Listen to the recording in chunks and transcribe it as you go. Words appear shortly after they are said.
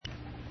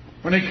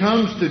When it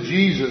comes to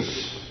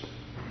Jesus,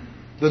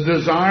 the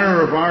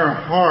desire of our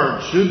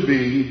heart should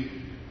be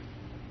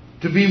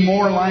to be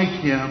more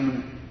like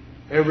Him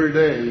every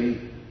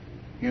day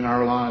in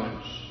our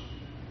lives.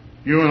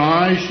 You and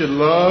I should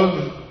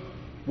love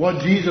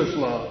what Jesus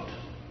loved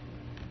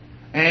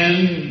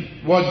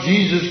and what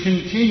Jesus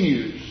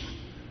continues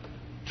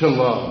to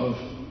love.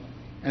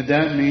 And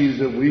that means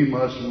that we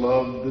must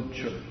love the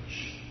church.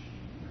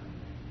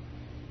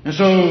 And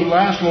so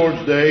last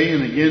Lord's Day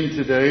and again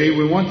today,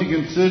 we want to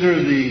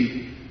consider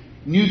the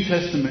New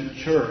Testament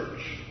church.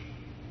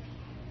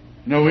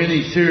 You know,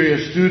 any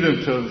serious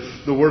student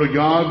of the Word of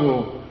God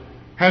will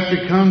have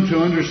to come to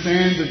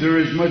understand that there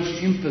is much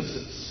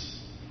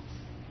emphasis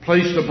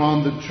placed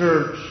upon the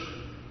church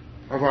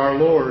of our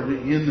Lord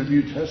in the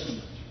New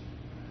Testament.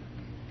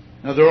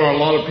 Now, there are a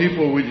lot of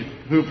people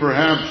who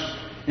perhaps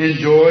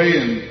enjoy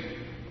and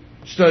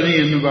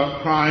studying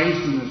about Christ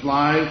and His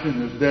life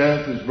and His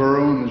death, His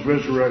burial and His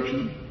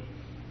resurrection.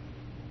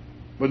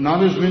 But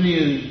not as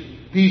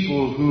many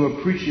people who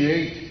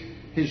appreciate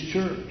His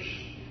church.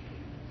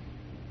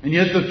 And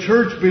yet the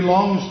church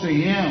belongs to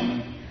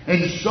Him.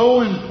 And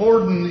so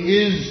important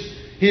is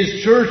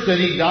His church that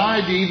He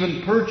died to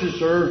even purchase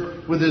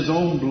her with His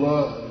own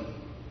blood.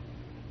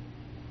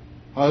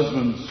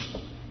 Husbands,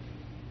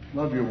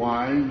 love your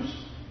wives,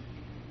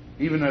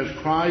 even as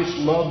Christ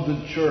loved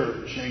the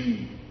church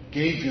and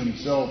gave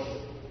Himself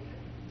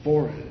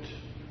for it.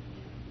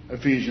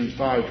 Ephesians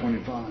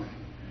 5:25.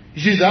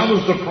 You see, that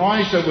was the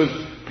price that was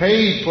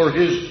paid for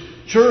His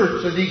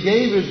church, that He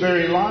gave His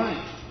very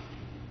life.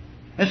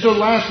 And so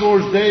last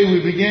Lord's Day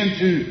we began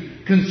to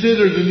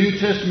consider the New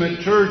Testament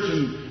church,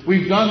 and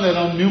we've done that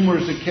on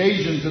numerous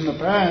occasions in the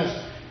past,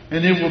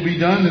 and it will be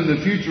done in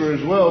the future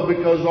as well,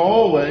 because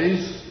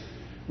always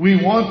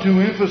we want to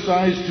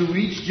emphasize to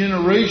each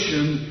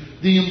generation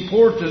the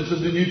importance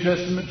of the New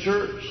Testament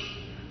church.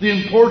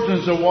 The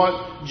importance of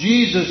what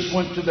Jesus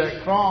went to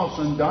that cross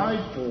and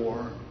died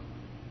for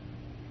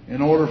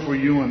in order for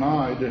you and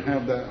I to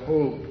have that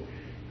hope.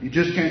 You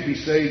just can't be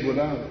saved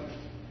without it.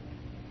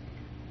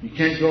 You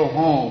can't go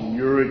home,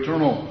 your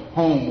eternal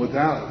home,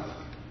 without it.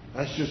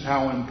 That's just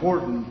how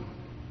important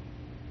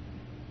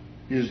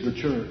is the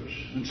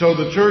church. And so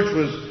the church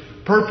was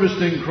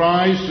purposed in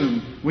Christ,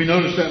 and we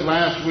noticed that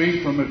last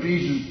week from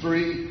Ephesians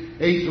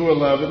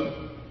 3:8-11.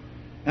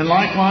 And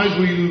likewise,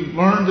 we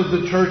learned that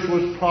the church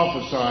was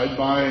prophesied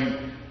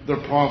by the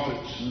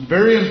prophets. And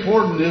very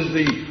important is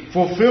the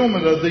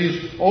fulfillment of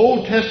these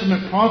Old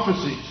Testament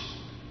prophecies.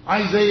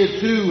 Isaiah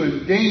 2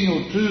 and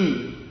Daniel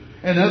 2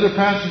 and other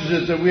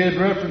passages that we had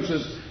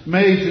references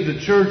made to the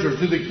church or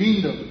to the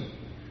kingdom.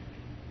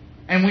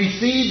 And we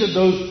see that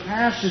those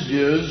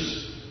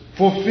passages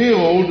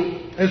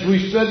fulfilled as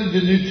we studied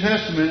the New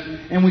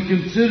Testament and we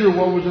consider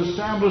what was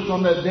established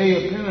on that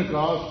day of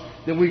Pentecost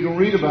that we can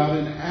read about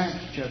in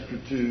Acts chapter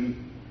 2,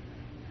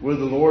 where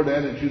the Lord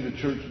added to the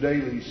church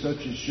daily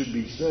such as should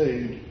be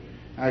saved.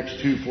 Acts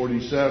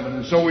 2:47.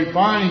 And so we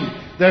find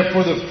that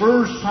for the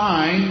first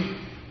time,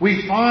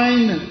 we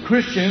find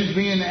Christians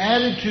being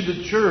added to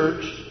the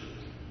church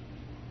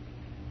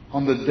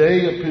on the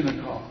day of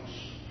Pentecost.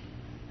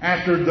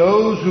 After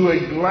those who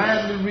had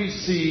gladly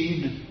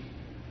received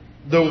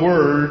the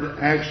word,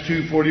 Acts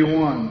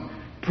 2:41.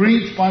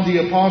 Preached by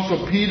the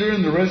Apostle Peter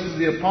and the rest of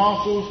the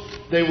apostles,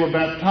 they were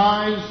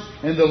baptized,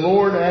 and the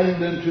Lord added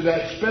them to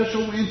that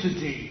special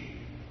entity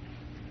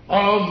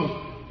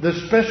of the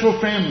special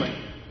family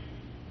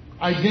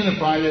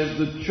identified as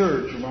the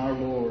church of our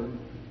Lord.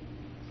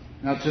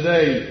 Now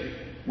today,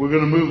 we're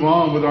going to move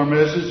on with our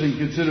message and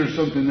consider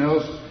something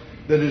else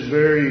that is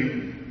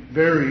very,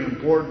 very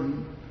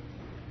important.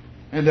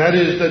 And that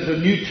is that the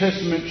New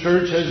Testament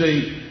church has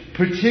a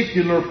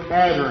particular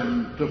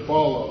pattern to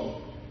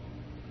follow.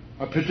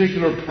 A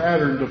particular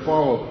pattern to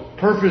follow.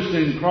 Purposed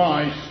in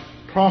Christ,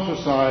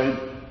 prophesied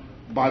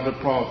by the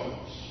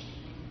prophets.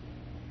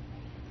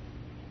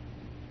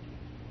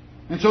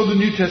 And so the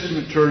New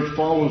Testament church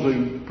follows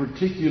a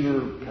particular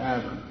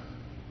pattern.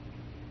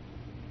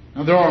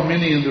 Now there are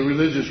many in the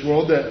religious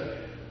world that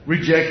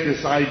reject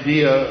this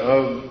idea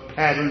of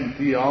pattern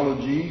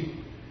theology,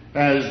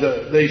 as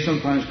they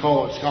sometimes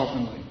call it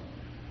scoffingly.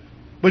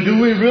 But do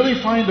we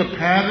really find a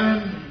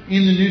pattern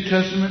in the New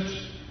Testament?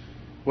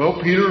 Well,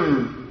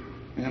 Peter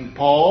and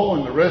Paul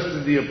and the rest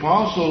of the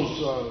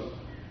apostles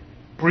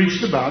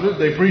preached about it.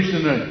 They preached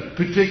in a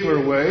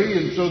particular way,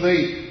 and so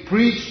they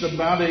preached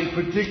about a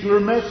particular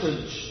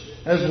message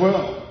as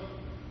well.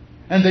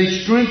 And they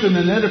strengthened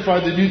and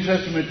edified the New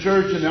Testament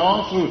church, and they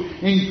also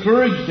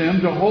encouraged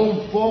them to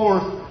hold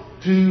forth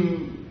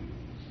to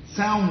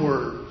sound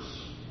words,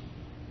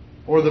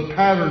 or the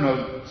pattern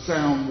of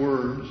sound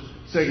words,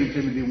 2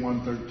 Timothy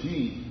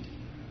 1:13.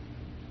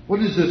 What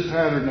is this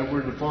pattern that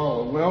we're to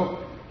follow? Well,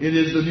 it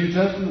is the New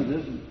Testament,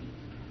 isn't it?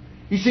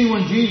 You see,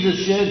 when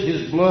Jesus shed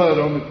His blood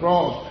on the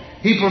cross,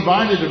 He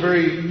provided a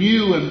very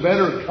new and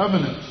better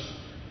covenant.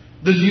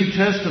 The New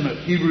Testament,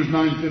 Hebrews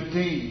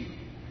 9:15.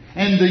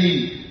 And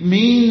the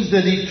means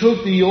that He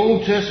took the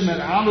Old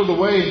Testament out of the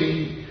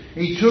way,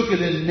 and He took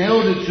it and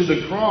nailed it to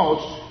the cross,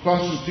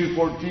 Colossians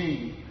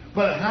 2:14.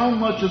 But how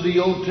much of the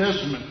Old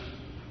Testament,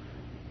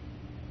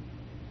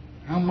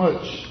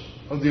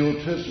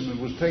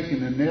 was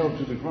taken and nailed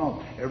to the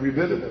cross? Every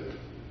bit of it.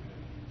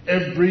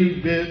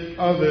 Every bit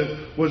of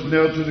it was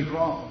nailed to the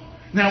cross.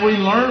 Now we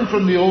learn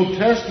from the Old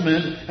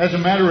Testament, as a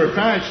matter of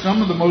fact,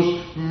 some of the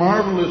most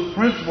marvelous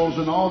principles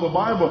in all the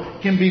Bible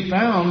can be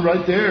found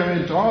right there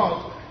and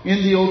taught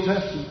in the Old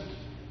Testament.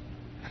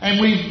 And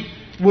we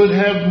would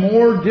have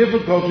more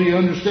difficulty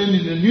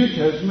understanding the New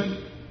Testament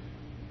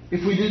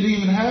if we didn't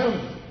even have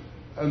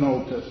an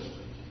Old Testament.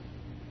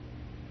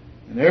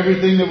 And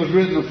everything that was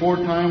written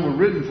aforetime were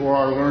written for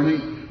our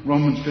learning,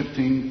 Romans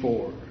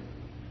 15:4.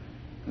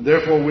 And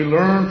therefore we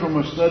learn from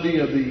a study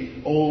of the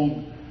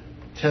Old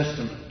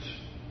Testament.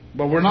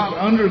 But we're not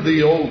under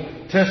the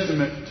Old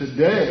Testament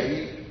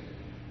today.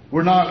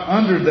 We're not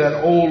under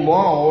that old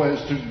law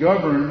as to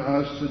govern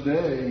us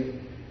today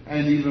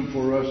and even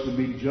for us to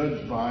be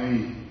judged by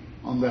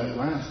on that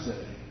last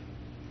day.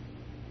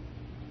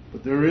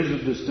 But there is a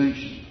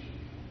distinction.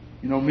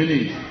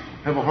 Many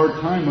have a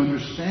hard time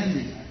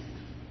understanding that.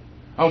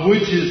 Of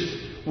which is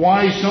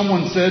why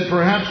someone said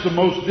perhaps the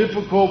most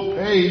difficult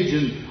page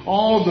in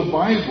all the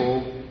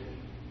Bible,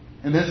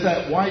 and that's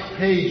that white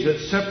page that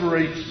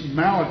separates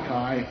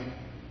Malachi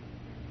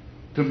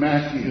to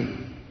Matthew.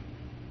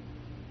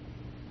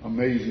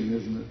 Amazing,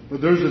 isn't it?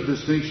 But there's a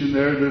distinction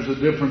there. There's a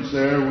difference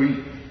there.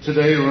 We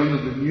today are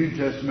under the New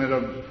Testament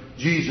of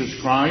Jesus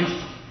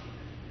Christ.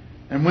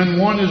 And when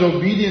one is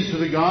obedient to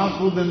the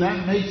gospel, then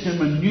that makes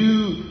him a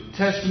New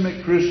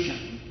Testament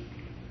Christian.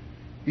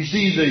 You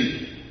see,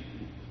 the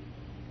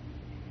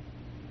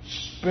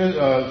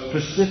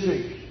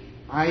specific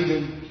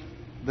item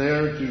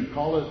there to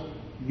call it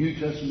New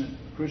Testament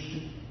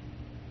Christian.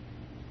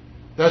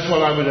 That's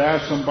what I would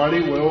ask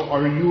somebody. Well,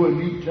 are you a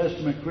New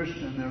Testament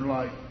Christian? And they're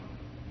like,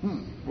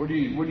 what do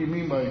you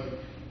mean by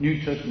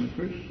New Testament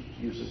Christians?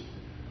 You see,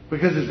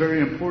 because it's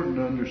very important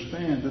to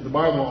understand that the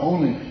Bible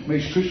only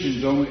makes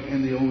Christians only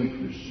and the only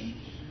Christians,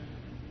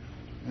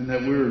 and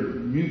that we're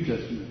New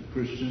Testament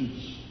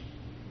Christians.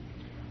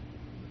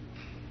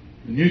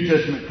 The New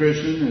Testament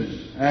Christian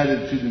is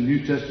added to the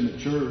New Testament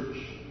church.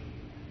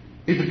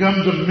 He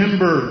becomes a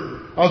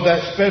member of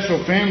that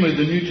special family,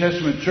 the New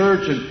Testament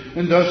church,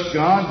 and thus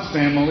God's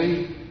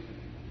family.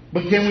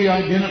 But can we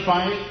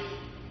identify it?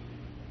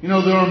 There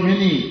are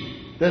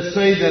many that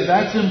say that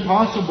that's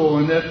impossible,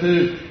 and that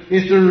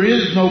if there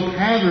is no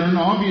pattern,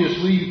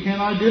 obviously you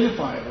can't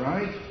identify it,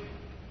 right?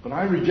 But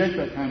I reject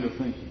that kind of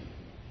thinking.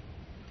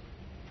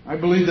 I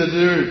believe that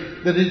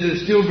it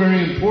is still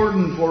very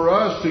important for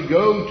us to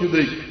go to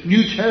the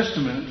New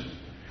Testament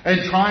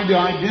and try to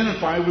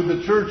identify with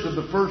the church of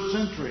the first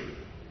century.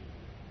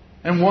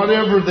 And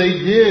whatever they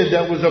did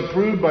that was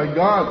approved by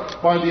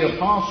God, by the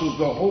apostles,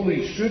 the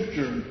Holy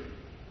Scripture,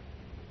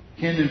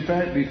 can in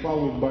fact be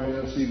followed by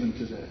us even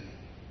today.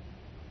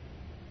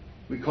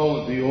 We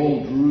call it the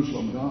Old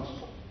Jerusalem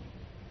Gospel.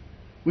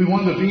 We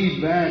want to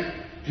be back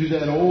to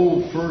that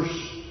old first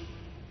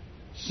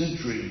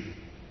century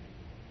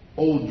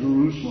Old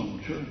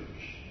Jerusalem church.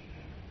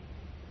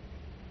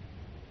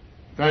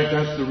 In fact,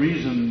 that's the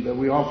reason that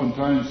we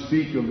oftentimes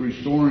speak of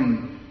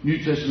restoring New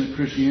Testament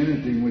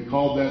Christianity, and we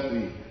call that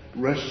the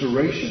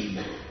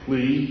restoration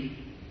plea.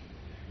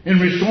 In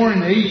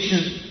restoring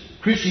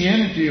ancient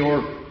Christianity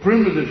or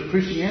primitive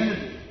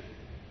Christianity.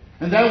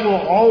 And that will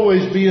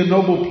always be a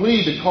noble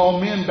plea to call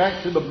men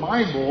back to the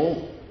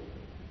Bible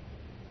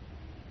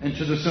and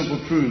to the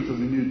simple truth of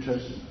the New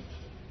Testament.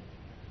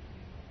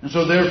 And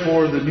so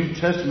therefore the New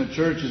Testament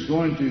church is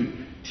going to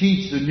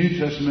teach the New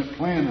Testament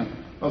plan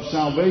of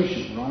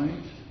salvation,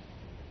 right?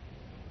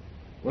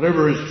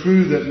 Whatever is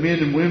true that men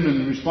and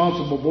women,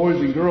 responsible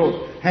boys and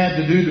girls, had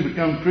to do to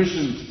become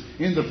Christians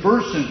in the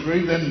first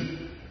century,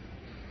 then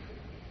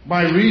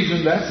by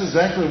reason that's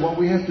exactly what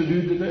we have to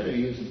do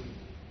today, isn't it?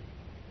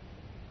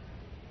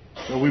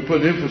 So we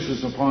put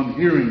emphasis upon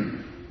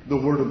hearing the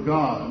Word of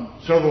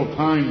God. Several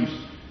times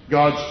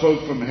God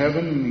spoke from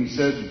heaven and He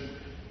said,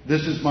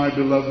 "This is my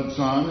beloved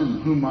Son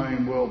in whom I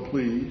am well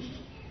pleased."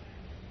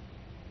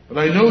 But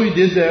I know He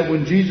did that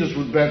when Jesus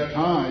was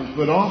baptized,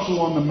 but also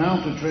on the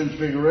Mount of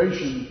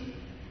Transfiguration.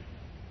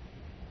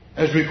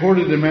 As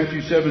recorded in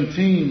Matthew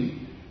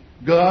 17,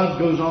 God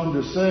goes on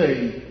to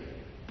say,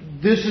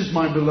 "This is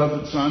my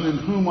beloved Son in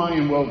whom I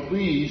am well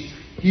pleased.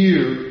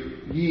 Hear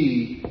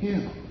ye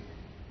Him."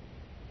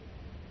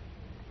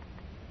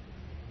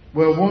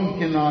 Well, one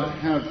cannot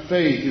have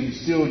faith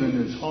instilled in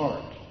his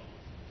heart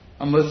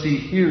unless he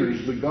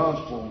hears the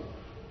gospel.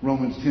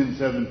 Romans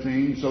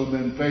 10:17. So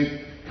then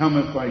faith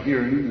cometh by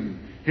hearing, and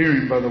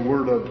hearing by the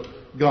word of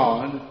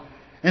God.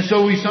 And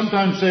so we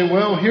sometimes say,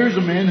 well, here's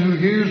a man who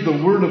hears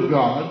the word of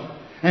God,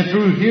 and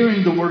through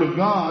hearing the word of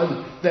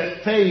God,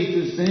 that faith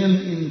is then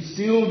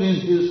instilled in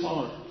his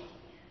heart.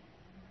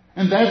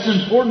 And that's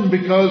important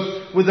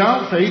because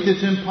without faith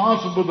it's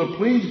impossible to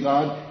please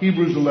God,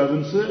 Hebrews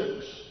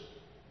 11:6.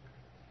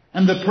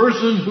 And the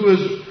person who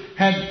has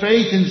had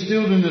faith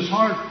instilled in his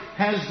heart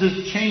has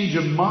this change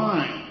of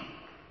mind.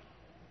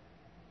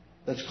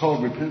 That's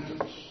called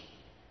repentance.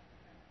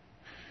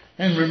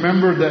 And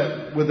remember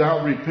that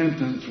without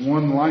repentance,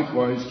 one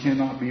likewise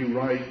cannot be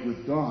right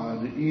with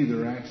God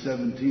either. Acts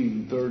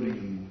 17:30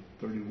 and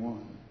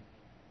 31.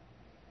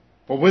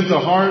 For with the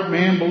heart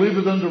man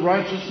believeth unto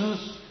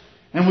righteousness,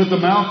 and with the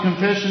mouth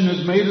confession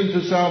is made unto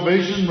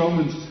salvation.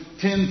 Romans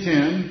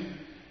 10:10.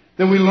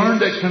 That we learn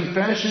that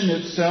confession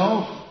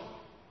itself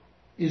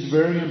is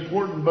very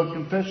important. But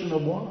confession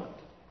of what?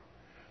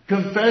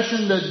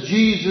 Confession that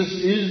Jesus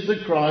is the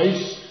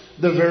Christ,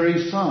 the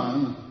very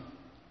Son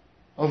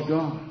of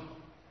God.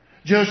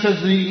 Just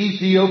as the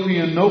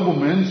Ethiopian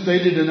nobleman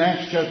stated in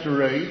Acts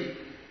chapter 8,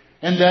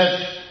 and that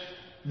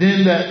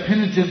then that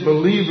penitent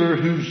believer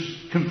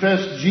who's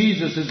confessed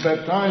Jesus is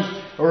baptized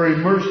or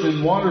immersed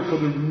in water for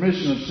the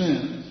remission of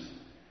sins.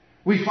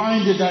 We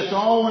find that that's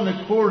all in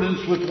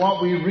accordance with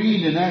what we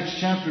read in Acts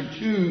chapter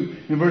 2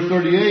 in verse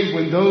 38,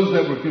 when those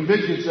that were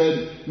convicted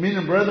said, Men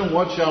and brethren,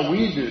 what shall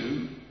we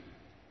do?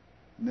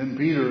 And then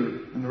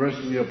Peter and the rest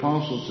of the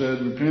apostles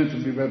said, Repent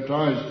and be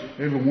baptized,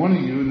 every one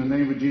of you, in the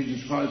name of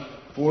Jesus Christ,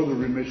 for the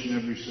remission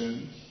of your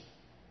sins.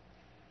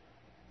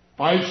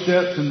 5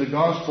 steps in the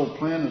gospel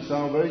plan of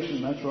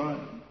salvation, that's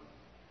right.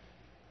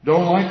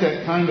 Don't like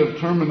that kind of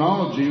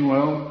terminology?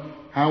 Well,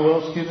 how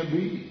else can it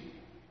be?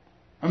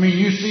 I mean,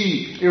 you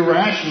see,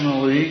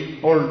 irrationally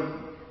or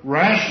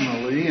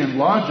rationally and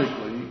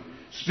logically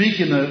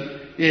speaking,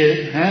 that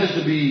it has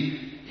to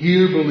be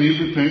hear, believe,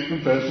 repent,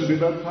 confess, and be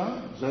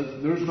baptized.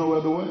 There's no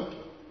other way.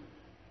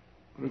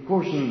 But of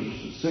course there's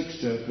a 6th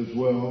step as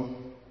well,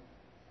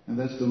 and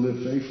that's to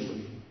live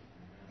faithfully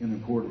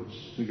in accordance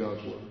to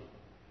God's Word.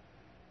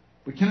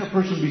 But can a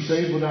person be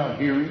saved without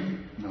hearing?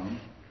 No.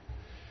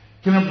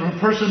 Can a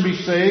person be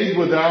saved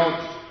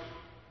without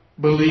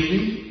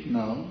believing?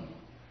 No.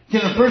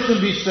 Can a person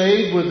be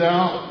saved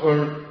without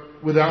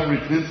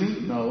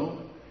repenting? No.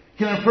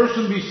 Can a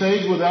person be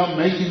saved without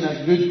making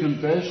that good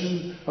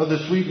confession of the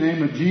sweet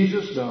name of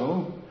Jesus?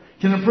 No.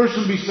 Can a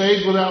person be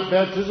saved without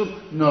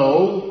baptism?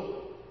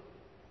 No.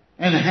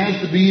 And it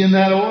has to be in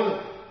that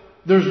order.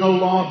 There's no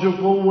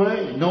logical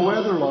way, no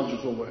other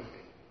logical way.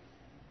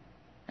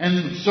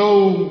 And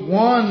so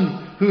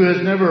one who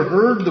has never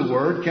heard the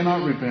Word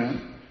cannot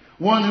repent.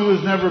 One who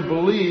has never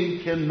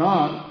believed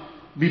cannot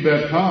be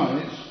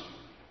baptized.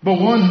 But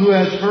one who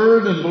has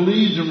heard and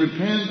believes and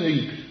repents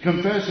and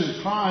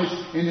confesses Christ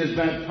and is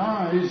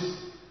baptized,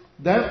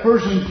 that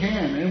person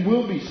can and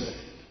will be saved.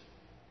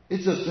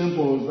 It's as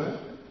simple as that.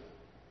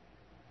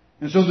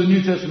 And so the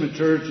New Testament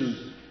church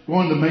is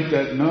going to make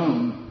that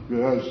known,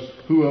 because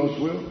who else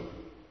will?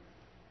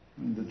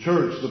 And the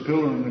church, the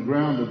pillar and the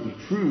ground of the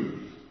truth,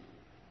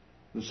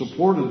 the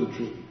support of the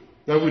truth,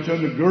 that which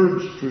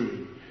undergirds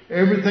truth.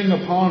 Everything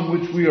upon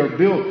which we are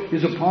built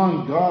is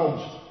upon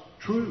God's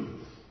truth.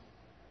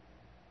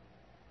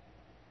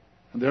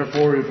 And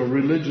therefore, if a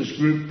religious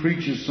group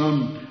preaches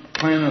some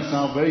plan of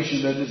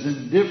salvation that is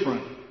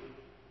indifferent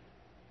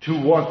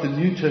to what the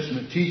New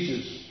Testament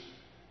teaches,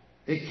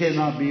 it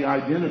cannot be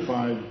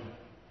identified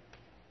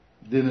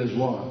then as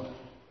what?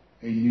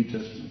 A New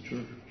Testament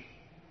church.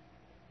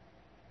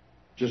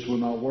 Just will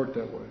not work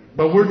that way.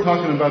 But we're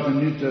talking about the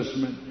New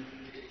Testament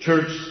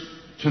church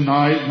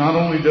tonight. Not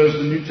only does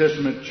the New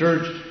Testament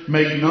church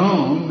make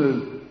known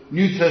the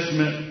New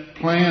Testament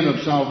plan of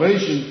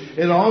salvation,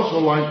 it also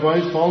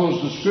likewise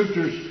follows the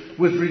Scriptures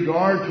with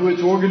regard to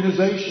its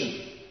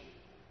organization.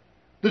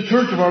 The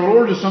church of our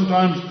Lord is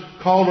sometimes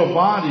called a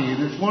body,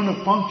 and it's going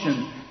to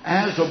function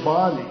as a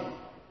body.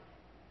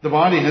 The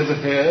body has a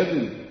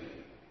head,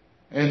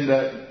 and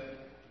that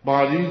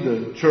body,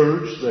 the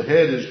church, the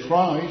head is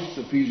Christ,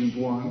 Ephesians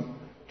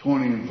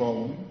 1:20 and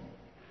following.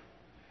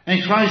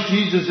 And Christ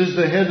Jesus is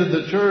the head of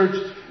the church,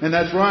 and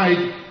that's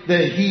right,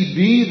 that He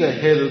be the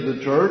head of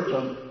the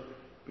church,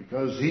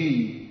 because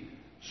He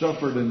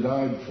suffered and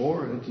died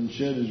for it and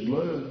shed His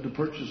blood to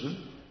purchase it.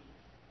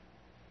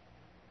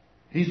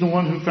 He's the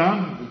one who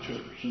founded the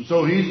church. And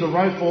so He's the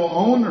rightful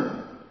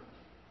owner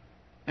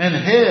and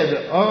head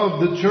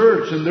of the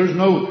church. And there's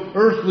no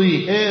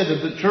earthly head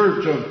of the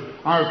church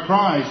of our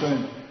Christ.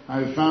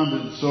 I found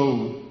it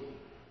so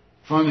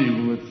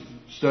funny with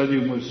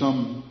studying with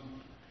some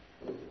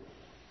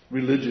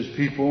religious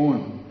people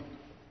and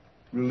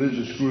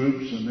religious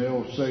groups, and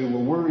they'll say,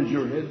 well, where is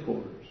your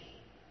headquarters?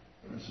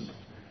 I said,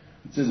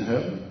 it's in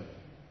heaven.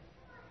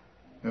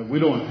 And we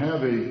don't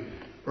have a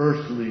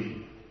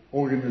earthly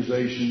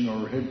organization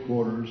or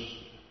headquarters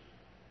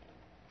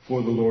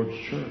for the Lord's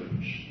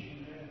church.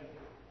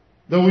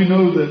 Though we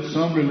know that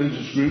some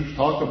religious groups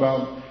talk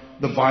about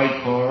the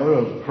vicar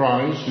of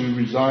Christ who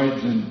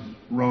resides in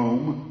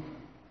Rome.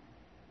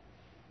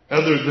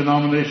 Other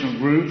denominational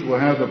groups will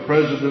have the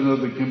president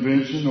of the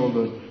convention or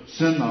the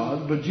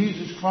synod, but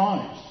Jesus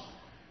Christ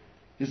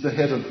is the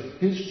head of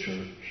His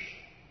church.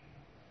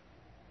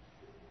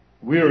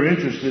 We are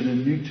interested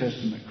in New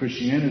Testament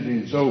Christianity,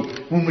 and so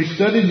when we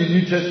study the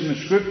New Testament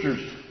Scriptures,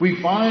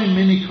 we find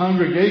many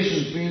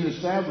congregations being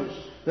established.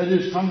 That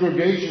is,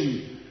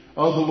 congregation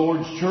of the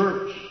Lord's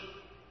church.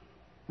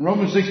 In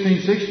Romans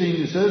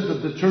 16:16 it says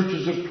that the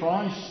churches of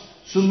Christ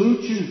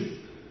salute you.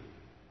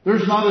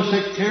 That's not a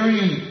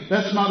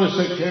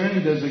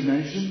sectarian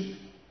designation.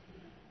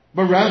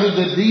 But rather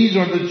that these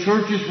are the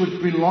churches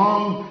which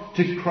belong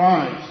to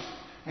Christ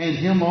and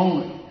Him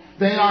only.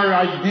 They are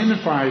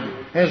identified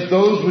as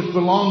those which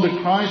belong to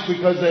Christ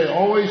because they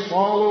always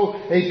follow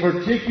a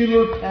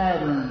particular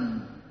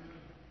pattern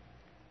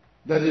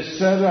that is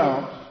set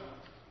out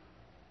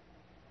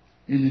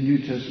in the New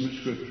Testament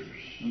Scriptures.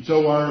 And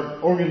so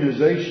our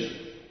organization,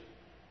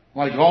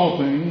 like all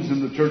things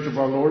in the Church of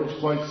our Lord, is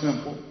quite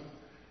simple.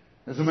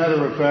 As a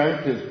matter of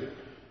fact, if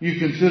you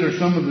consider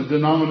some of the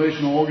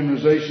denominational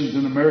organizations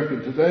in America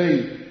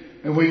today,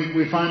 and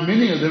we find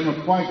many of them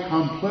are quite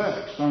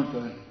complex, aren't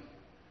they?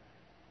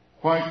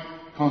 Quite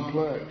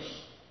complex.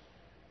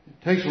 It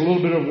takes a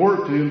little bit of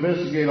work to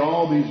investigate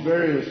all these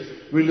various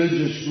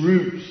religious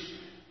groups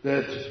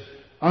that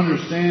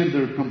understand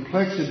the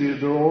complexity of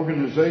their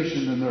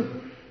organization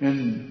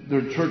and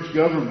their church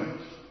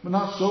government. But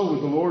not so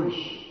with the Lord's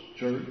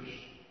church,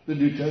 the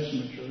New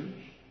Testament church.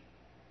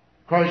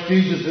 Christ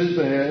Jesus is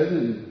the head,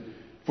 and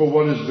for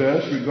what is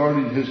best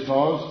regarding His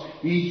cause,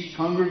 each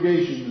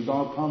congregation is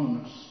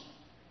autonomous.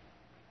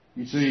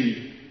 You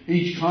see,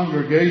 each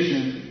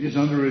congregation is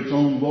under its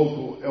own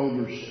local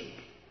eldership.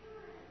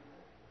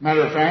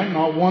 Matter of fact,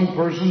 not one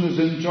person is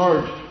in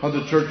charge of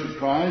the Church of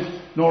Christ,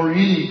 nor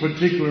any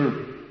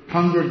particular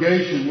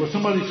congregation. Well,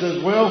 somebody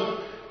says, well,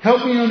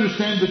 help me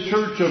understand the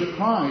Church of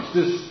Christ,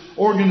 this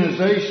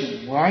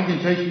organization. Well, I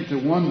can take you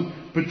to one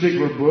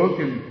particular book,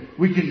 and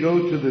we can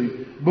go to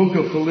the book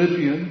of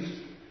Philippians,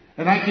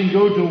 and I can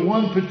go to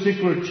one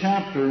particular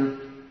chapter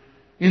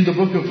in the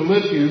book of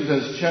Philippians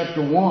as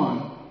chapter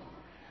 1,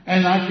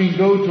 and I can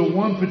go to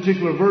one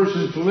particular verse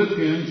in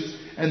Philippians,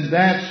 and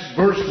that's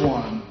verse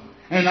 1.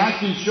 And I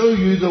can show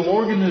you the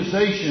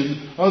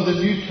organization of the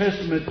New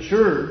Testament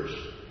church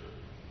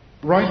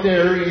right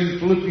there in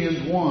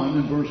Philippians 1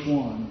 and verse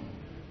 1.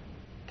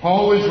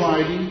 Paul is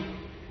writing,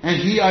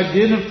 and he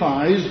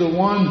identifies the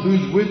one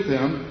who's with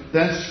them,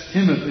 that's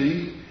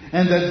Timothy,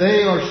 and that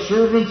they are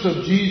servants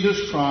of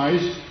Jesus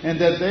Christ, and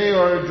that they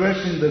are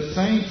addressing the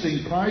saints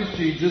in Christ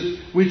Jesus,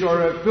 which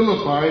are at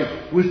Philippi,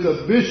 with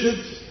the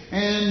bishops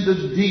and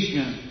the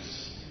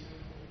deacons.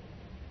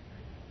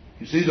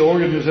 You see the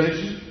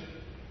organization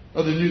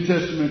of the New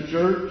Testament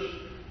church?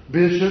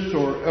 Bishops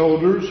or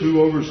elders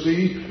who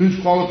oversee, whose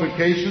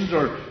qualifications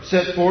are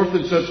set forth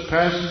in such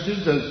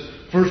passages as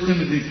 1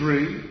 Timothy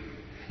 3.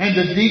 And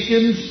the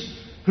deacons,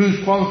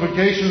 whose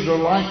qualifications are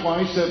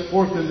likewise set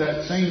forth in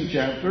that same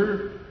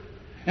chapter.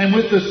 And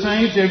with the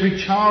saints, every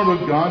child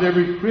of God,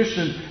 every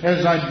Christian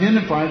is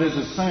identified as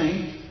a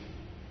saint.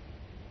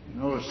 You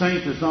know, a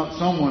saint is not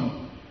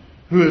someone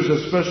who is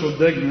a special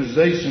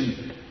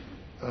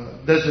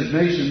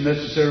designation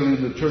necessarily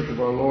in the church of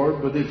our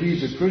Lord, but if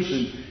he's a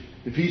Christian,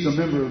 if he's a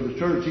member of the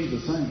church, he's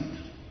a saint.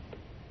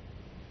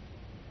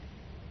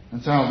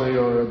 That's how they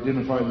are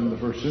identified in the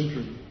first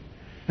century.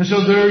 And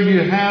so there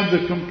you have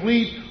the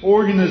complete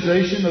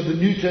organization of the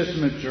New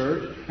Testament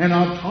church, an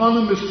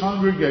autonomous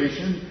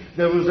congregation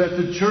that was at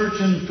the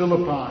church in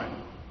Philippi,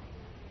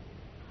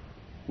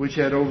 which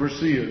had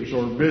overseers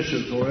or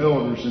bishops or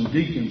elders and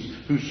deacons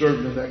who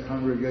served in that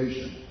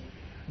congregation.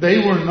 They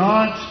were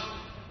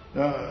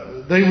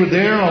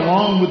there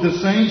along with the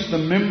saints, the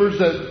members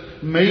that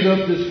made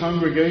up this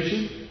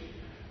congregation.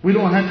 We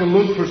don't have to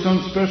look for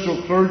some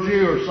special clergy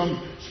or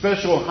some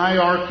special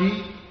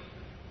hierarchy.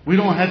 We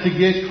don't have to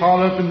get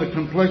caught up in the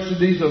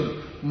complexities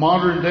of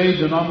modern day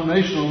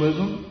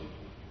denominationalism.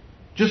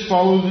 Just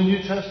follow the New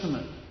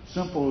Testament.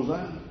 Simple as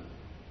that.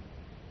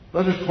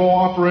 Let us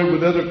cooperate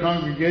with other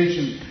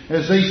congregations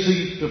as they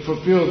seek to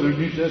fulfill their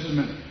New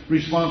Testament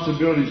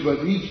responsibilities.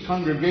 But each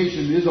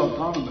congregation is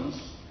autonomous.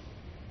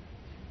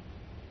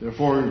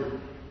 Therefore,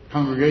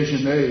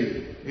 Congregation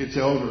A, its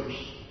elders,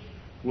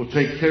 will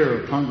take care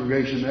of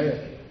Congregation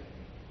A.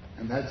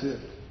 And that's it.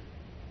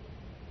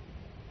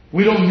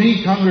 We don't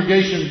need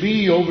Congregation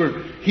B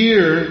over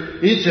here,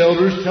 its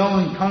elders,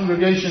 telling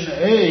Congregation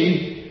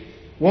A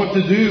what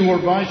to do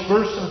or vice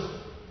versa.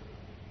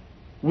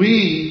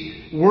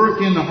 We work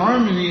in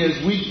harmony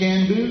as we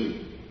can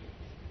do.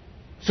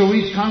 So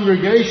each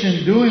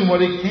congregation doing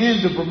what it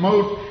can to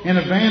promote and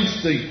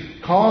advance the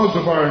cause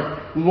of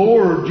our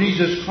Lord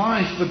Jesus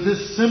Christ. But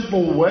this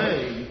simple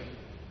way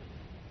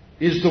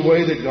is the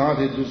way that God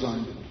had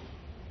designed it.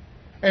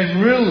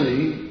 And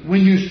really,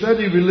 when you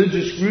study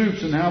religious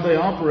groups and how they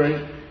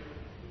operate,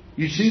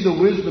 you see the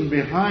wisdom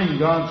behind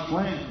God's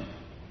plan.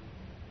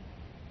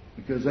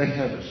 Because they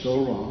have it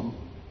so wrong.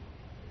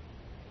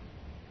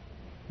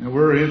 Now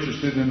we're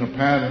interested in a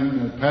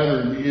pattern. The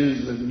pattern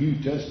is the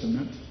New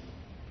Testament.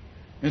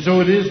 And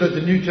so it is that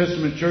the New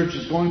Testament church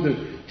is going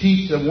to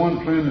teach the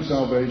one plan of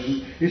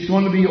salvation. It's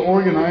going to be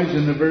organized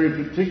in a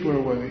very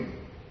particular way.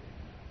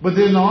 But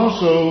then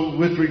also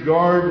with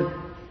regard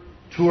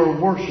to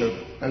our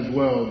worship as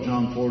well,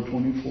 John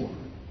 4:24.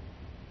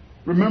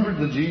 Remember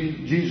the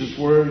Jesus'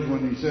 words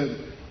when He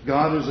said,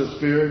 God is a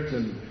spirit,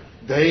 and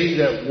they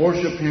that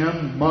worship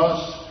Him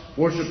must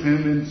worship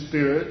Him in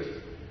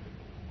spirit,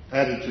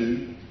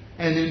 attitude,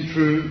 and in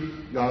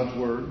truth, God's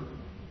Word.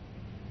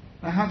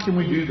 Now, how can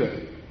we do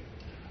that?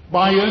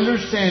 By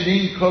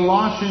understanding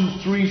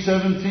Colossians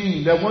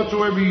 3:17, that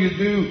whatsoever you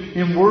do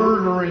in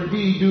word or in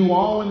deed, do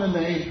all in the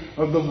name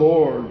of the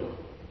Lord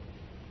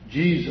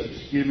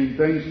Jesus, giving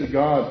thanks to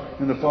God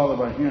and the Father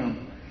by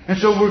Him. And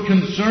so we're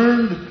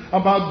concerned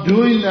about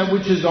doing that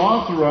which is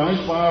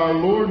authorized by our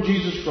Lord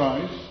Jesus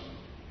Christ.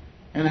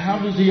 And how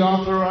does He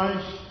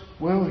authorize?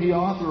 Well, He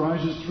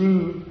authorizes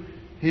through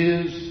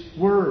His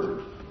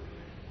Word.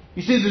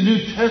 You see, the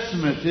New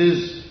Testament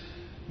is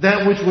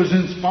that which was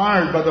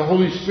inspired by the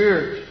Holy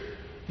Spirit.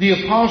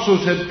 The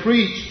apostles had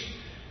preached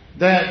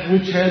that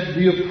which had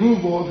the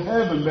approval of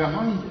heaven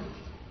behind it.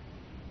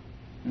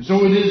 And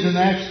so it is in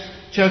Acts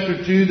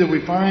chapter 2 that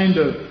we find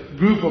a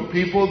group of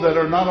people that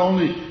are not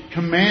only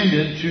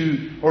commanded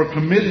to or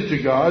committed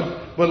to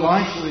God, but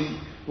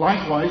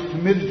likewise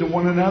committed to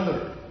one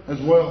another as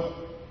well.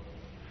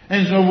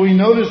 And so we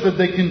notice that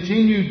they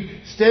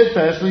continued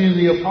steadfastly in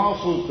the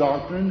apostles'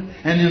 doctrine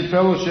and in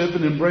fellowship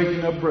and in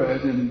breaking of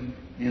bread and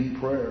in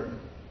prayer.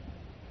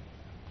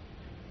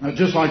 Now,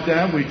 just like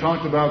that, we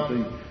talked about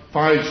the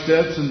 5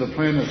 steps in the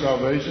plan of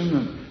salvation,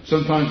 and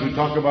sometimes we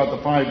talk about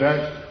the 5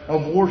 acts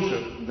of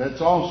worship.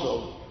 That's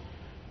also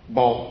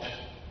balked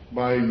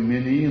by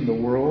many in the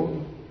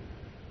world.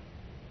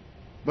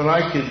 But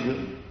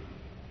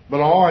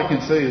all I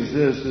can say is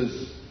this,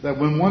 is that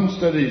when one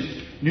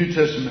studies New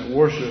Testament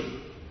worship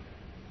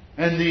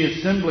and the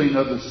assembling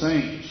of the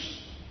saints,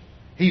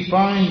 he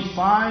finds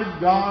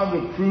 5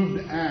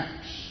 God-approved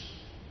acts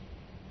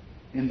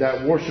in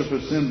that worship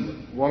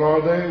assembly. What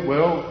are they?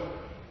 Well,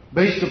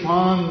 based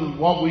upon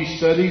what we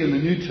study in the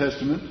New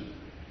Testament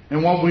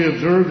and what we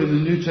observe in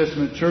the New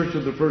Testament church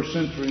of the first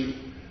century,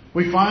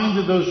 we find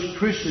that those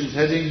Christians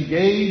had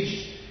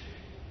engaged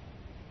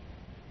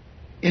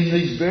in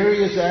these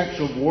various acts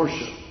of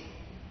worship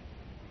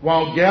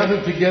while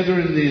gathered together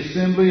in the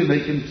assembly, and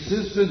they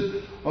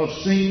consisted of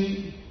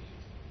singing,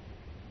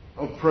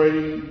 of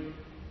praying,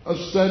 of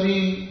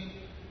studying,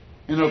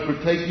 and of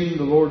partaking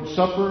the Lord's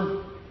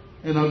Supper,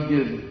 and of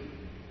giving.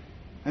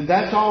 And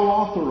that's all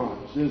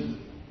authorized, isn't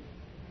it?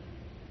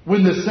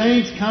 When the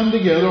saints come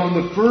together on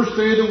the first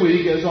day of the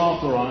week as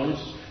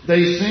authorized,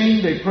 they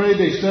sing, they pray,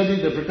 they study,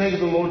 they partake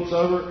of the Lord's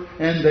Supper,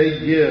 and they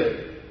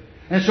give.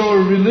 And so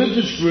a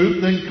religious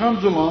group then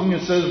comes along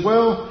and says,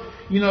 well,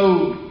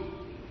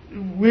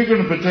 we're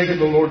going to partake of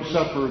the Lord's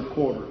Supper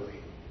quarterly.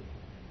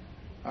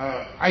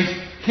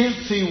 I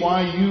can't see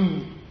why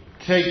you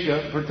partake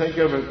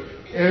of it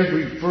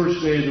every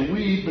first day of the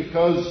week,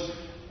 because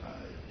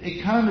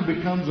it kind of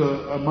becomes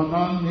a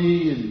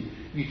monotony and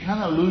you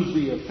kind of lose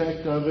the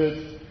effect of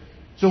it.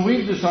 So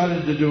we've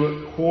decided to do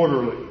it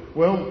quarterly.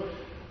 Well,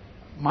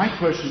 my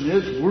question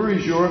is, where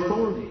is your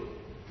authority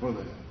for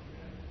that?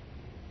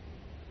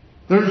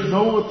 There's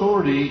no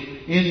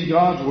authority in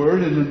God's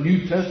Word, in the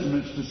New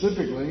Testament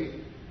specifically,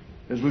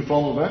 as we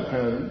follow that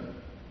pattern,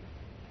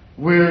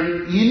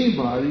 where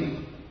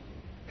anybody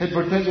had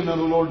partaken of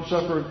the Lord's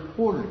Supper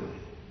quarterly,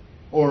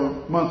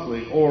 or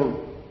monthly,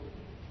 or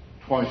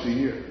twice a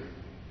year.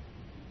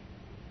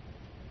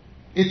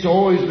 It's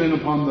always been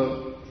upon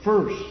the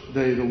first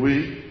day of the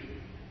week,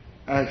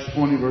 Acts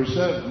 20 verse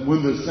 7,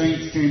 when the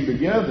saints came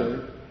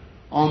together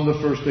on the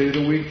first day of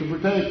the week to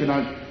partake. And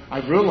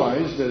I've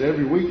realized that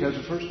every week has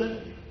a first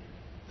day.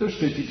 There's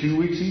 52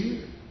 weeks a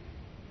year.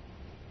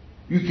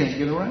 You can't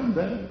get around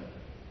that.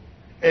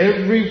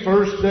 Every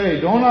first day.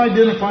 Don't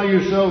identify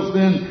yourselves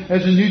then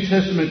as a New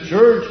Testament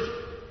church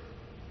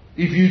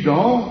if you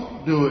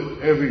don't do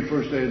it every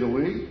first day of the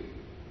week.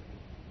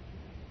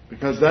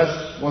 Because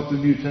that's what the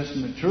New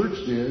Testament church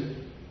did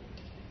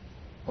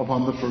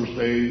upon the first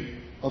day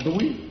of the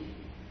week.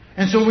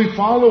 And so we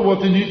follow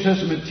what the New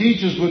Testament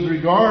teaches with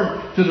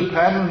regard to the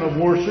pattern of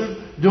worship,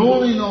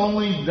 doing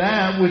only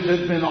that which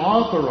has been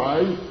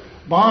authorized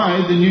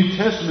by the New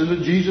Testament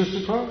of Jesus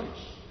the Christ.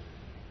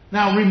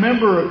 Now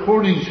remember,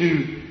 according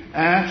to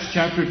Acts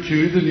chapter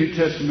 2, the New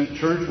Testament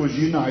church was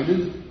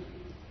united.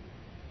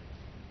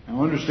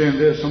 Now understand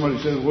this.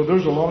 Somebody says, well,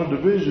 there's a lot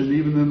of division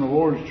even in the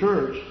Lord's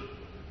church.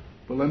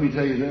 But let me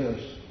tell you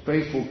this.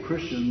 Faithful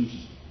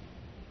Christians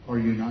are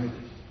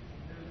united.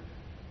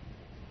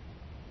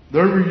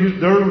 They're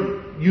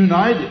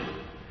united.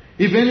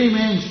 If any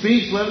man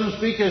speaks, let him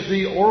speak as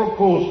the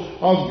oracles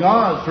of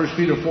God, 1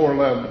 Peter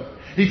 4:11.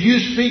 If you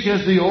speak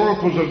as the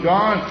oracles of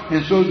God,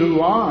 and so do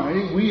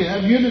I, we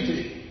have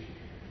unity.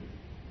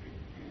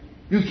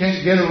 You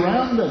can't get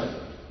around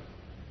that.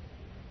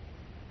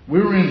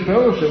 We're in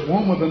fellowship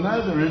one with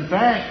another. In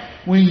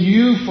fact, when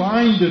you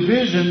find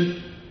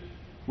division,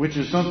 which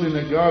is something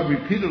that God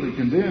repeatedly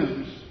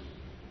condemns,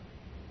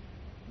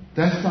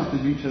 that's not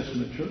the New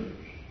Testament church.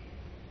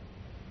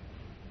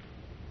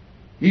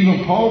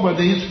 Even Paul, by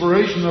the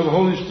inspiration of the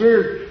Holy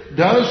Spirit,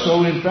 does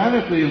so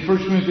emphatically in 1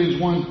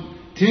 Corinthians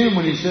 1:10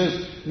 when he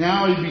says,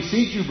 now I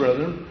beseech you,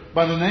 brethren,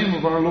 by the name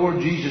of our Lord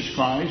Jesus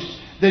Christ,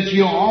 that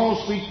you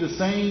all speak the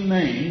same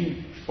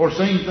name, or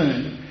same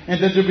thing,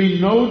 and that there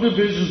be no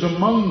divisions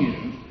among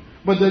you,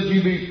 but that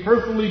you be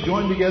perfectly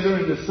joined together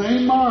in the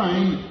same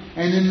mind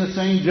and in the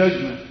same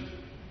judgment.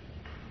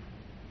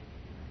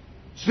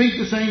 speak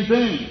the same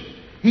thing.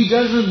 He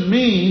doesn't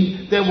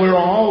mean that we're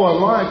all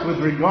alike with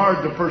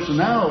regard to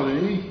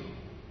personality.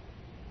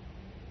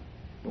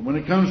 But when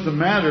it comes to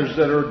matters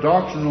that are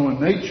doctrinal in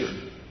nature,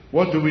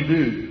 what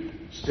do?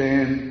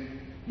 Stand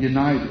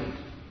united.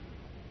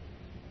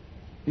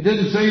 He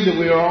doesn't say that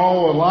we are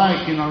all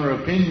alike in our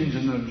opinions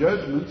and our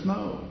judgments,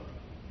 no.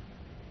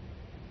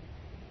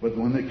 But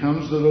when it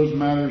comes to those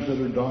matters that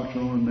are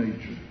doctrinal in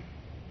nature,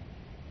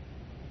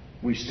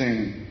 we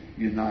stand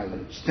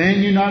united.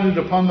 Stand united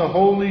upon the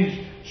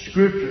Holy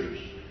Scriptures.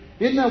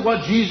 Isn't that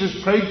what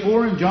Jesus prayed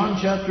for in John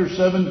chapter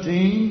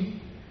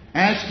 17?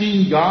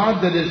 Asking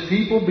God that His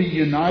people be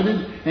united.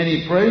 And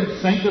He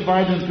prayed,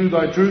 sanctify them through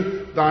Thy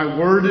truth. Thy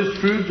word is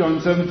truth, John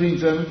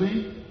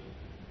 17:17.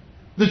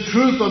 The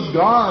truth of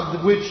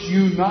God which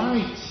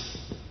unites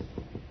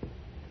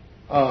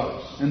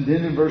us. And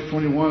then in verse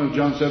 21 of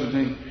John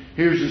 17,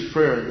 here's His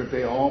prayer, that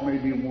they all may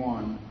be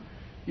one,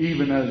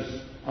 even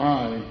as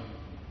I,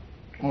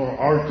 or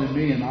art in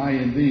me and I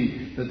in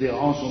thee, that they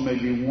also may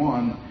be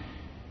one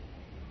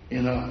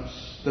in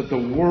us, that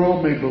the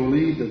world may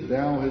believe that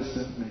Thou hast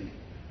sent me.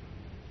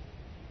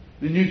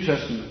 The New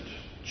Testament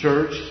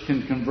church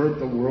can convert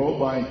the world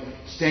by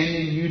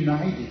standing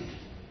united.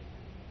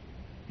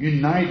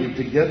 United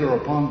together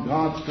upon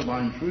God's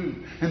divine truth.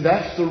 And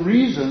that's the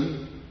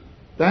reason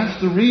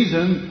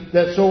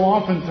that so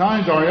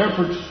oftentimes our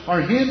efforts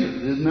are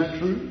hindered. Isn't that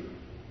true?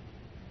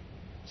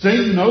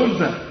 Satan knows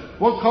that.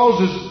 What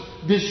causes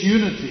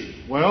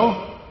disunity?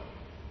 Well,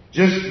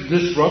 just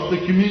disrupt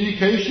the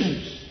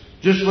communications.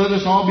 Just let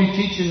us all be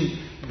teaching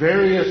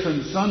various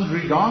and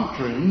sundry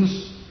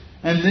doctrines,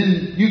 and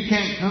then you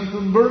can't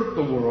convert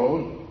the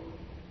world.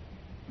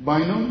 By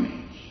no means.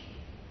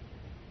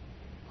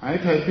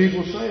 I've had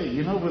people say,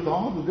 with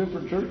all the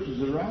different churches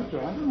that are out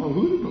there, I don't know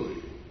who to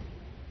believe.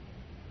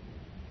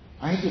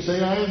 I have to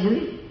say I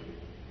agree.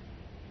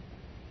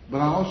 But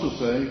I also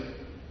say,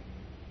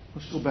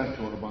 let's go back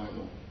to our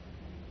Bible.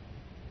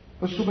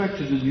 Let's go back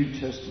to the New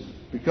Testament.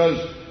 Because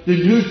the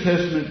New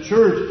Testament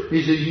church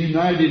is a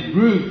united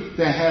group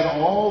that had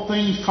all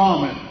things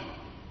common.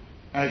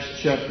 Acts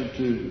chapter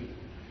 2.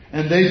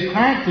 And they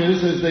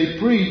practice, as they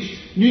preach,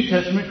 New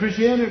Testament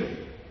Christianity.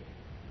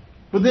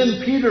 But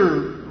then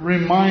Peter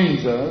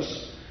reminds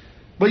us,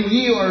 but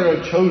ye are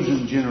a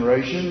chosen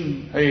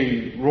generation,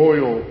 a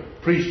royal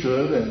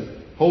priesthood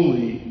and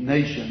holy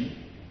nation,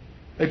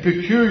 a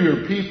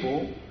peculiar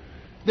people,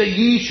 that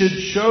ye should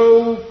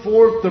show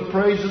forth the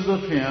praises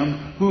of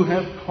Him who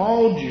hath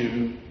called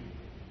you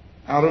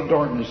out of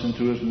darkness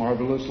into His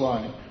marvelous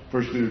light.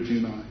 1 Peter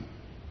 2:9.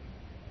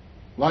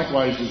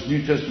 Likewise, as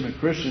New Testament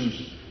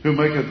Christians who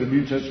make up the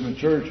New Testament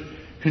church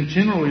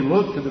continually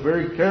look to the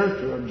very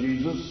character of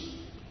Jesus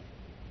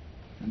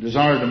and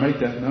desire to make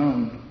that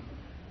known,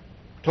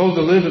 told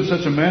to live in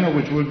such a manner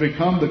which would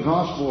become the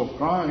gospel of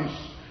Christ,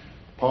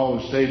 Paul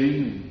is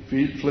stating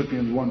in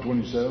Philippians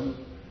 1:27.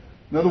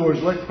 In other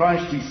words, let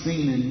Christ be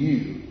seen in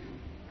you.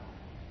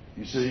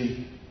 You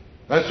see,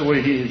 that's the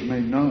way He is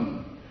made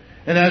known.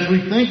 And as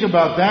we think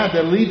about that,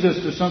 that leads us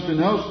to something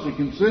else to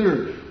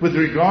consider with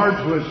regard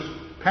to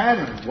His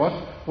pattern.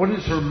 What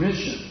is her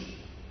mission?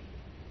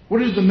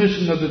 What is the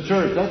mission of the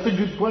church? That's a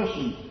good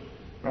question,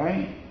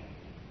 right?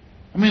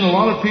 I mean, a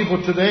lot of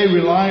people today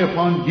rely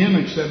upon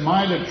gimmicks that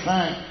might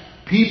attract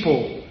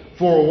people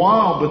for a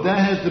while, but that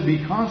has to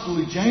be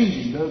constantly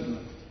changing, doesn't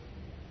it?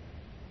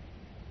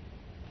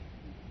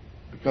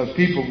 Because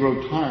people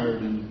grow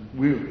tired and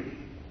weary.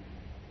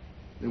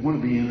 They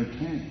want to be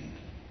entertained.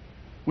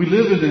 We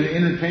live in an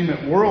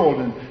entertainment world,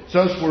 and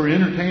thus we're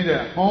entertained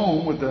at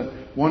home with the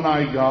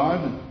one-eyed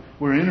God, and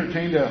we're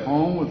entertained at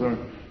home with our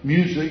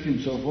music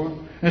and so forth.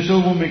 And so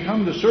when we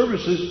come to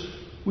services,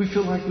 we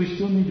feel like we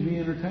still need to be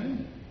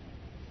entertained.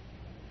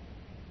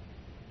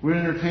 We're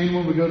entertained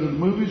when we go to the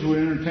movies. We're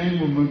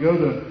entertained when we go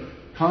to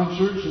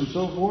concerts and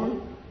so forth.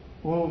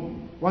 Well,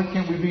 why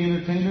can't we be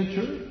entertained at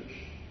church?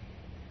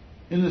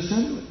 In the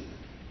assembly?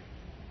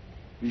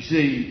 You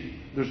see,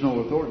 there's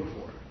no authority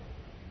for it.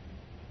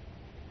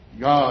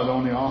 God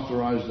only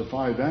authorized the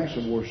 5 acts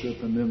of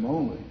worship and them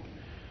only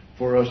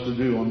for us to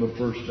do on the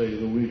first day of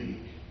the week.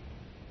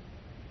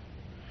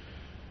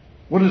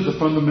 What is the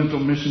fundamental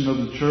mission of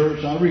the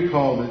church? I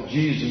recall that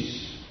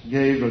Jesus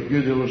gave a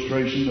good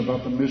illustration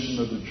about the mission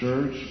of the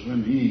church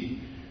when He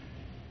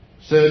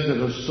said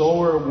that a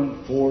sower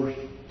went forth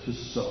to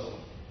sow.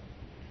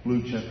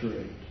 Luke chapter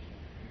 8.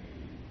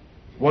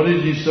 What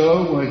did He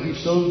sow? Well, He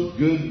sowed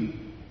good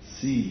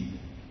seed.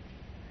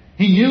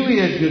 He knew He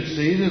had good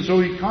seed, and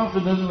so He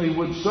confidently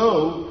would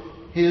sow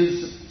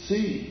His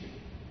seed.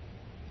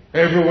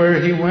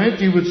 Everywhere He went,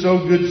 He would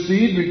sow good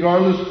seed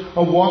regardless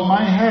of what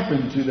might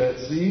happen to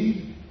that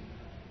seed.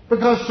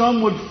 Because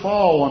some would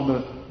fall on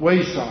the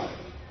wayside.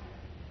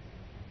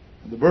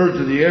 The birds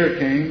of the air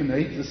came and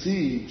ate the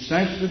seed,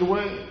 snatched it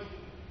away.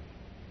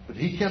 But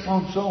He kept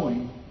on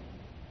sowing.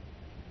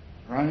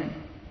 Right?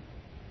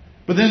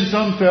 But then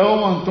some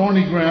fell on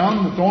thorny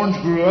ground. The thorns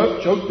grew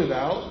up, choked it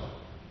out.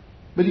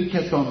 But He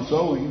kept on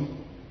sowing.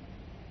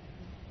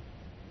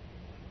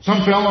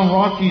 Some fell on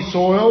rocky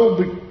soil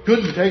but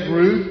couldn't take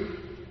root.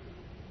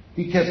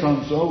 He kept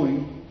on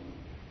sowing.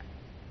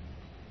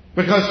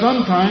 Because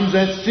sometimes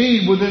that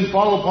seed would then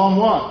fall upon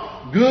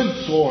what?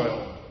 Good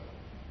soil.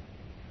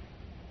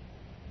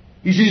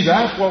 You see,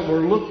 that's what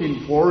we're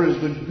looking for, is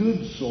the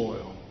good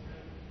soil.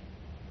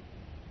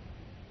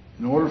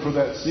 In order for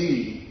that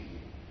seed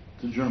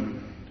to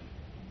germinate,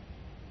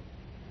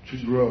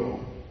 to grow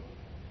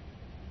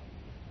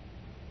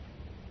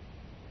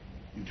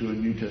into a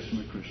New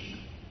Testament Christian.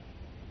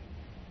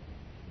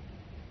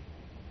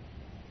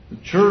 The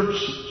church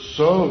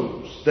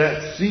sows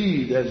that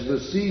seed as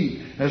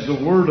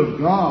the Word of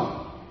God.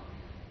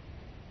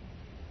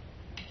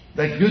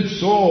 That good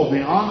soul,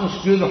 the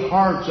honest, good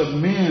hearts of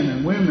men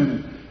and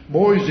women,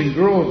 boys and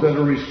girls that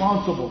are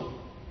responsible,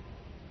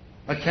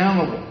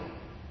 accountable.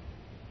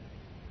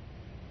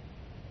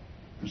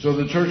 And so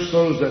the church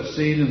sows that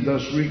seed and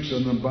thus reaps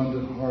an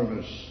abundant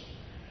harvest.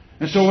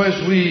 And so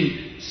as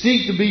we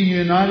seek to be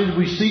united,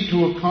 we seek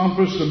to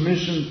accomplish the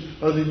mission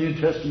of the New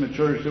Testament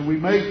church, that we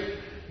make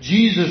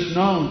Jesus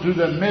known through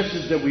the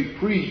message that we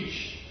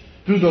preach,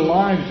 through the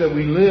lives that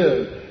we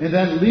live. And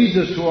that leads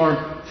us to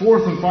our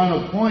fourth and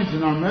final point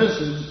in our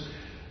message,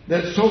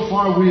 that so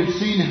far we have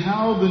seen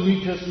how the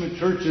New Testament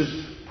church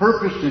is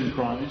purposed in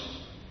Christ.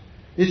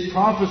 It's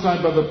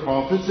prophesied by the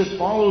prophets. It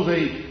follows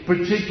a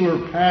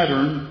particular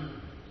pattern.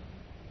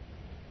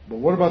 But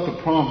what about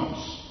the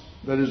promise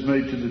that is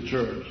made to the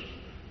church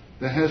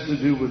that has to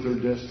do with their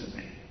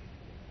destiny?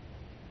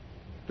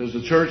 Does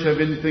the church have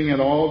anything at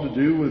all to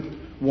do with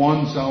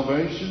one's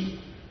salvation?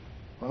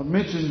 I've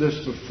mentioned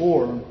this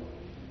before.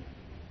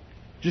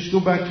 Just go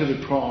back to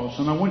the cross,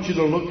 and I want you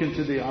to look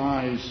into the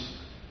eyes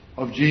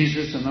of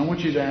Jesus, and I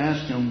want you to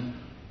ask Him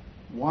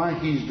why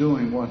He's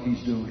doing what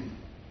He's doing.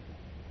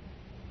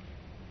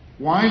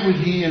 Why would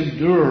He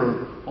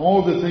endure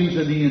all the things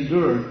that He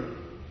endured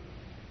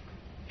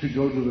to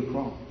go to the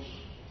cross?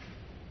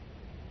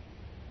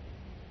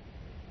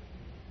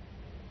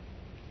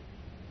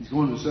 He's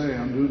going to say,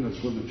 I'm doing this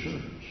for the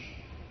church.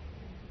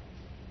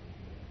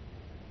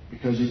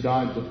 Because He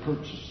died to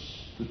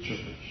purchase the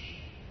church.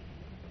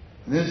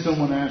 And then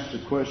someone asked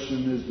the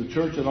question, is the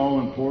church at all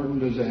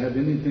important? Does it have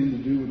anything to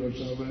do with our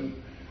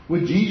salvation?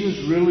 Would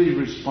Jesus really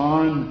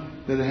respond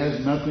that it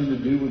has nothing to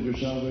do with your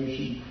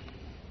salvation?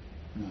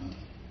 No.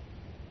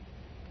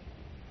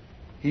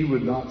 He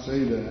would not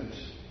say that,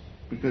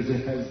 because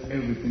it has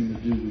everything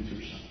to do with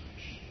your salvation.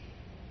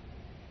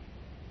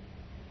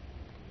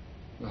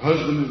 The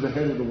husband is the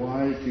head of the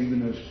wife,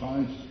 even as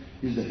Christ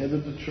is the head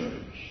of the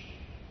church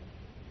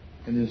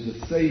and is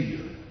the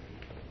Savior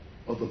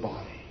of the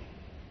body.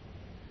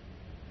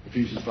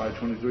 Ephesians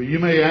 5:23. You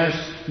may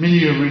ask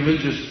many of your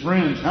religious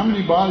friends, how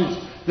many bodies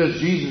does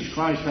Jesus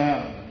Christ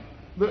have?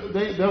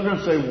 They're going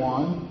to say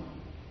one.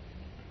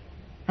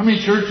 How many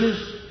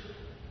churches?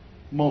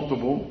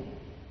 Multiple.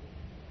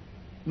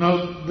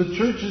 No, the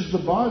church is the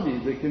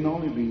body. There can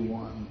only be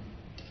one.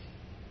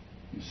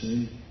 You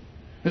see?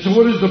 And so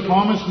what is the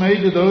promise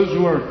made to those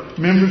who are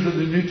members of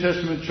the New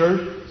Testament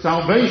church?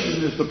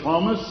 Salvation is the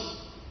promise.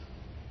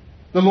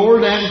 The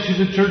Lord added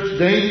to the church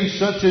daily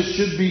such as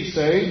should be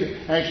saved.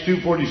 Acts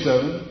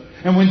 2:47.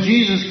 And when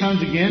Jesus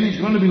comes again,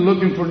 He's going to be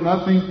looking for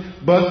nothing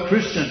but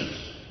Christians.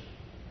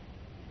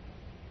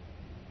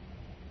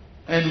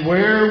 And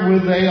where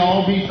will they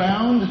all be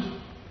found?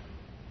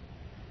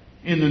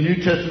 In the New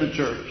Testament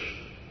church.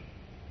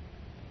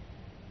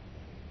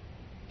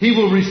 He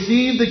will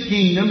receive the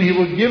kingdom. He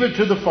will give it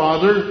to the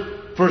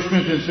Father. 1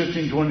 Corinthians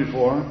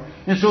 15:24.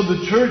 And so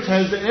the church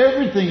has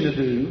everything to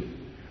do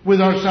with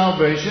our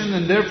salvation,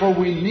 and therefore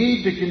we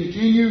need to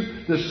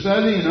continue to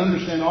study and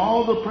understand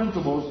all the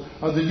principles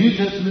of the New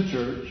Testament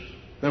church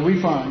that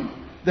we find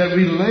that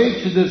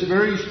relate to this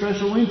very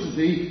special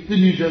entity, the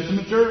New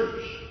Testament church.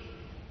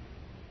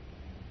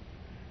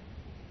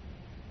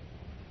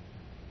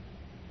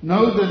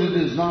 Know that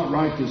it is not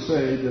right to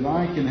say that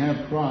I can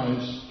have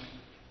Christ,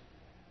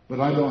 but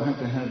I don't have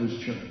to have His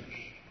church.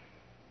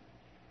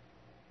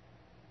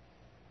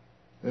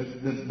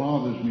 That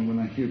bothers me when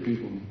I hear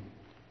people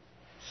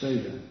say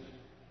that.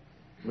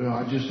 Well,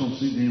 I just don't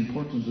see the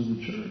importance of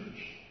the church.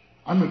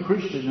 I'm a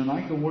Christian and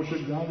I can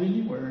worship God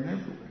anywhere and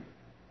everywhere.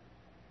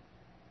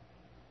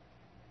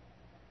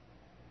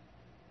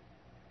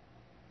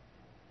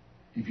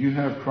 If you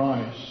have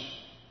Christ,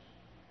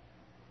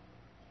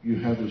 you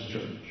have His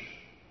church.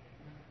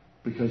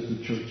 Because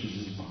the church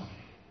is His body.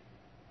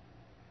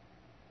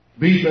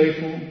 Be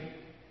faithful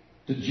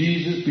to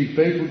Jesus. Be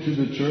faithful to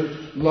the church.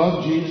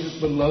 Love Jesus,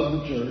 but love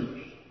the church.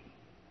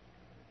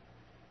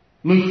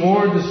 Look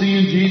forward to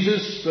seeing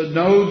Jesus, but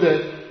know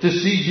that to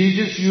see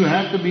Jesus, you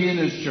have to be in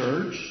His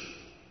church,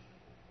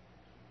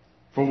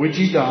 for which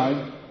He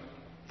died,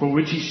 for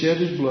which He shed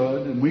His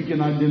blood, and we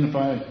can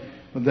identify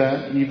with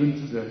that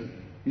even today.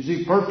 You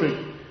see, perfect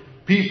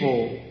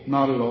people,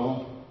 not at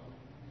all.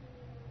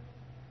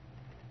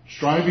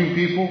 Striving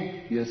people,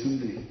 yes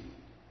indeed.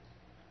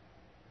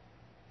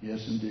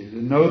 Yes indeed.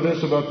 And know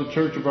this about the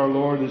church of our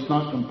Lord, it's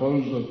not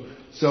composed of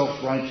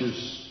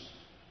self-righteous,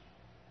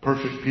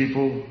 perfect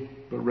people,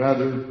 but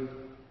rather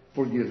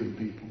forgiven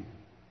people.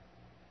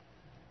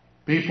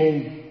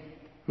 People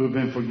who have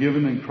been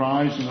forgiven in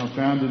Christ and are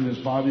found in His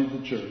body,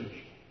 the church.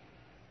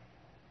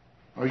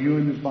 Are you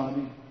in His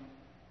body,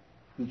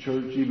 the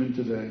church, even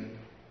today?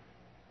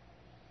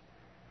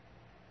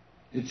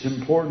 It's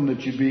important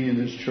that you be in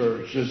His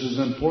church, just as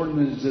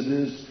important as it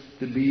is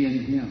to be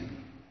in Him.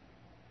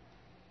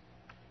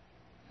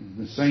 And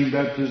the same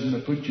baptism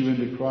that puts you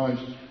into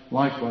Christ,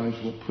 likewise,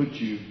 will put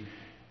you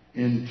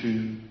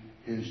into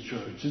His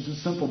church. It's a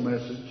simple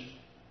message.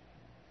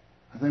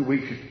 I think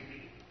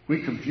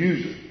we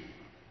confuse it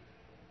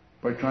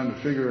by trying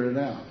to figure it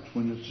out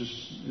when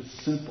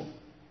it's simple.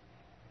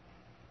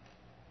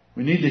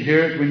 We need to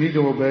hear it, we need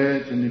to obey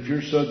it, and if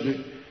you're subject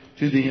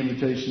to the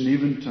invitation,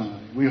 even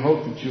time, we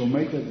hope that you'll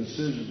make that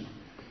decision,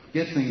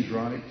 get things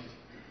right.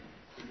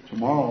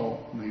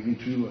 Tomorrow may be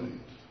too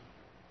late.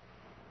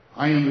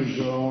 I am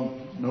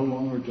resolved no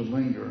longer to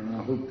linger, and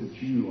I hope that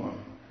you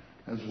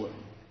are as well.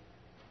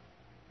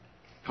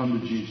 Come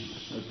to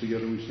Jesus as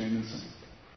together we stand and sing.